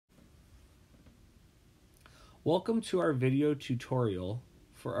Welcome to our video tutorial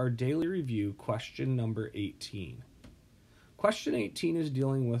for our daily review question number 18. Question 18 is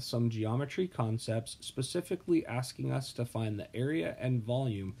dealing with some geometry concepts, specifically asking us to find the area and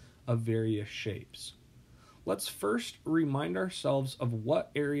volume of various shapes. Let's first remind ourselves of what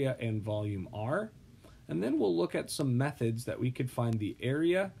area and volume are, and then we'll look at some methods that we could find the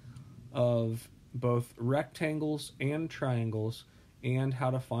area of both rectangles and triangles and how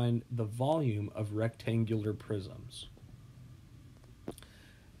to find the volume of rectangular prisms.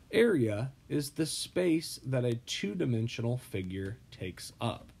 Area is the space that a two-dimensional figure takes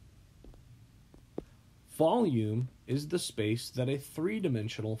up. Volume is the space that a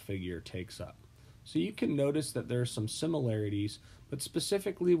three-dimensional figure takes up. So you can notice that there are some similarities, but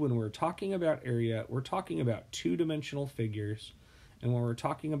specifically when we're talking about area, we're talking about two-dimensional figures, and when we're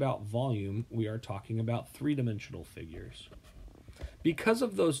talking about volume, we are talking about three-dimensional figures. Because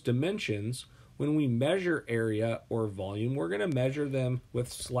of those dimensions, when we measure area or volume, we're going to measure them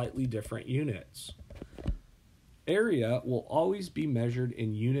with slightly different units. Area will always be measured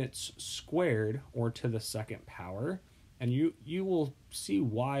in units squared or to the second power, and you will see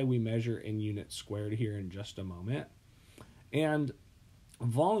why we measure in units squared here in just a moment. And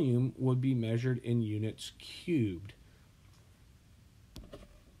volume would be measured in units cubed.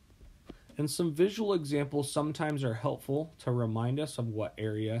 And some visual examples sometimes are helpful to remind us of what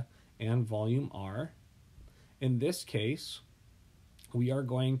area and volume are. In this case, we are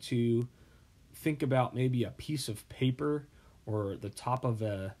going to think about maybe a piece of paper or the top of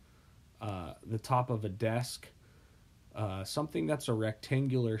a desk, something that's a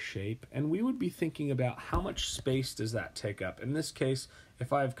rectangular shape, and we would be thinking about how much space does that take up. In this case,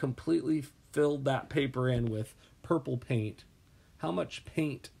 if I've completely filled that paper in with purple paint, how much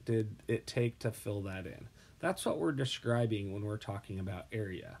paint did it take to fill that in? That's what we're describing when we're talking about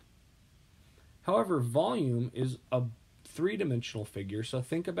area. However, volume is a three-dimensional figure, so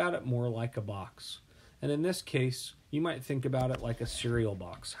think about it more like a box. And in this case, you might think about it like a cereal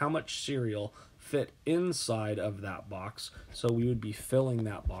box. How much cereal fit inside of that box? So we would be filling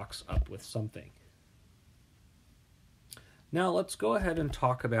that box up with something. Now let's go ahead and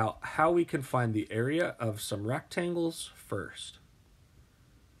talk about how we can find the area of some rectangles first.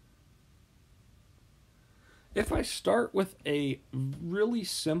 If I start with a really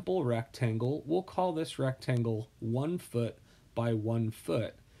simple rectangle, we'll call this rectangle 1 foot by 1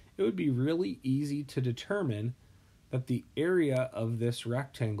 foot. It would be really easy to determine that the area of this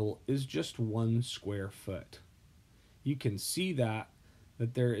rectangle is just 1 square foot. You can see that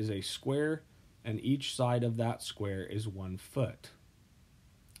there is a square and each side of that square is 1 foot.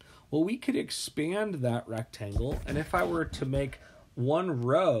 Well, we could expand that rectangle, and if I were to make one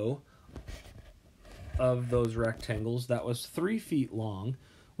row of those rectangles that was 3 feet long,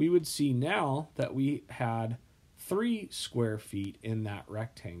 we would see now that we had 3 square feet in that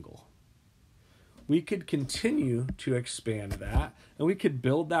rectangle. We could continue to expand that, and we could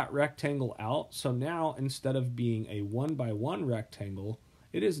build that rectangle out. So now, instead of being a 1 by 1 rectangle,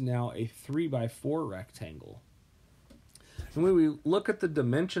 it is now a 3 by 4 rectangle. And when we look at the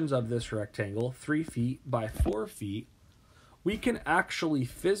dimensions of this rectangle, 3 feet by 4 feet, we can actually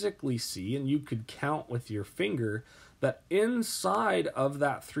physically see, and you could count with your finger, that inside of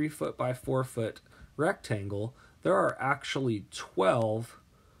that 3 foot by 4 foot rectangle, there are actually 12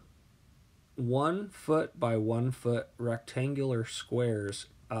 1 foot by 1 foot rectangular squares,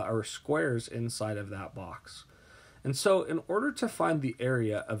 or squares inside of that box. And so in order to find the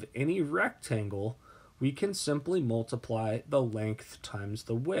area of any rectangle, we can simply multiply the length times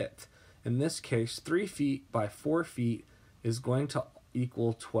the width. In this case, 3 feet by 4 feet is going to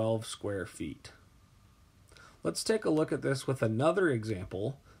equal 12 square feet. Let's take a look at this with another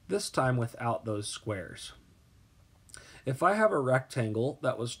example, this time without those squares. If I have a rectangle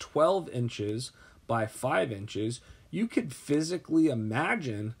that was 12 inches by 5 inches, you could physically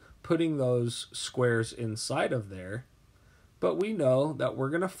imagine putting those squares inside of there, but we know that we're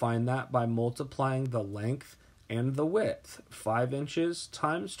going to find that by multiplying the length and the width. 5 inches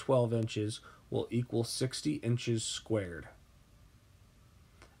times 12 inches will equal 60 inches squared.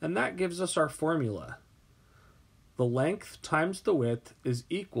 And that gives us our formula. The length times the width is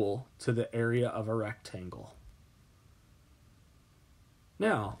equal to the area of a rectangle.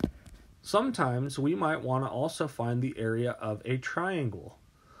 Now, sometimes we might want to also find the area of a triangle.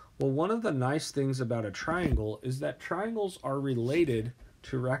 Well, one of the nice things about a triangle is that triangles are related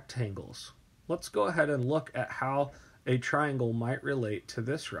to rectangles. Let's go ahead and look at how a triangle might relate to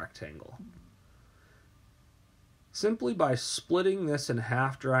this rectangle. Simply by splitting this in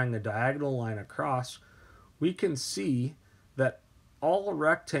half, drawing a diagonal line across, we can see that all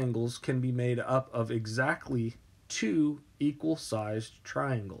rectangles can be made up of exactly two equal-sized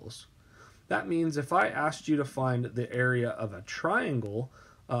triangles. That means if I asked you to find the area of a triangle,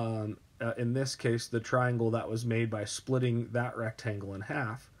 in this case the triangle that was made by splitting that rectangle in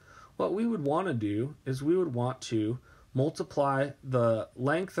half, what we would want to do is we would want to multiply the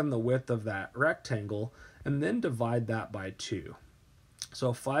length and the width of that rectangle and then divide that by 2.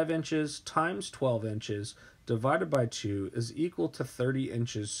 So 5 inches times 12 inches divided by 2 is equal to 30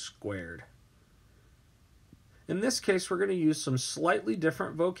 inches squared. In this case, we're going to use some slightly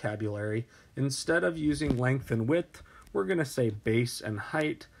different vocabulary. Instead of using length and width, we're going to say base and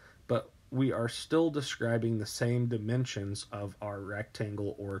height, but we are still describing the same dimensions of our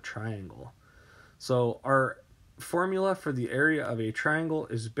rectangle or triangle. So our formula for the area of a triangle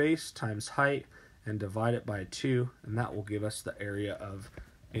is base times height and divide it by 2, and that will give us the area of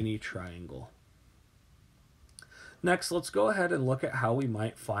any triangle. Next, let's go ahead and look at how we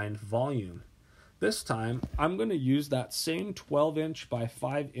might find volume. This time, I'm going to use that same 12-inch by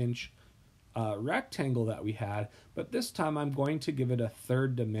 5-inch rectangle that we had, but this time I'm going to give it a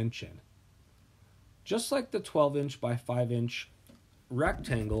third dimension. Just like the 12-inch by 5-inch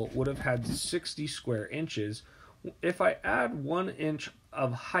rectangle would have had 60 square inches, if I add 1 inch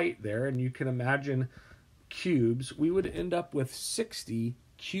of height there, and you can imagine cubes, we would end up with 60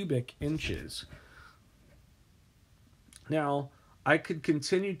 cubic inches. Now, I could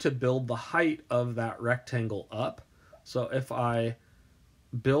continue to build the height of that rectangle up. So if I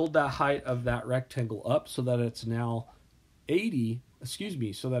build the height of that rectangle up so that it's now 8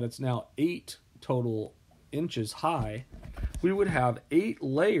 total inches high, we would have 8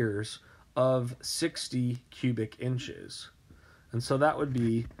 layers of 60 cubic inches. And so that would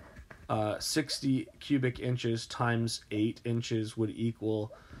be 60 cubic inches times 8 inches would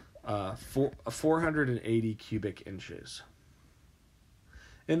equal 480 cubic inches.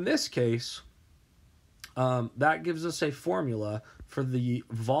 In this case, that gives us a formula for the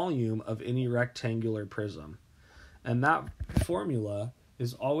volume of any rectangular prism. And that formula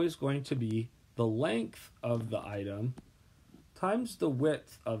is always going to be the length of the item times the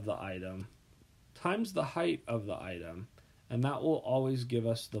width of the item times the height of the item, and that will always give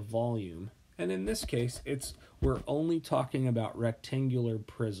us the volume. And in this case, we're only talking about rectangular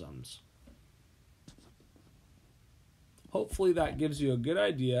prisms. Hopefully that gives you a good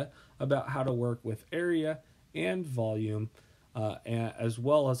idea about how to work with area and volume, as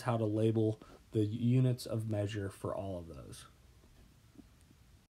well as how to label the units of measure for all of those.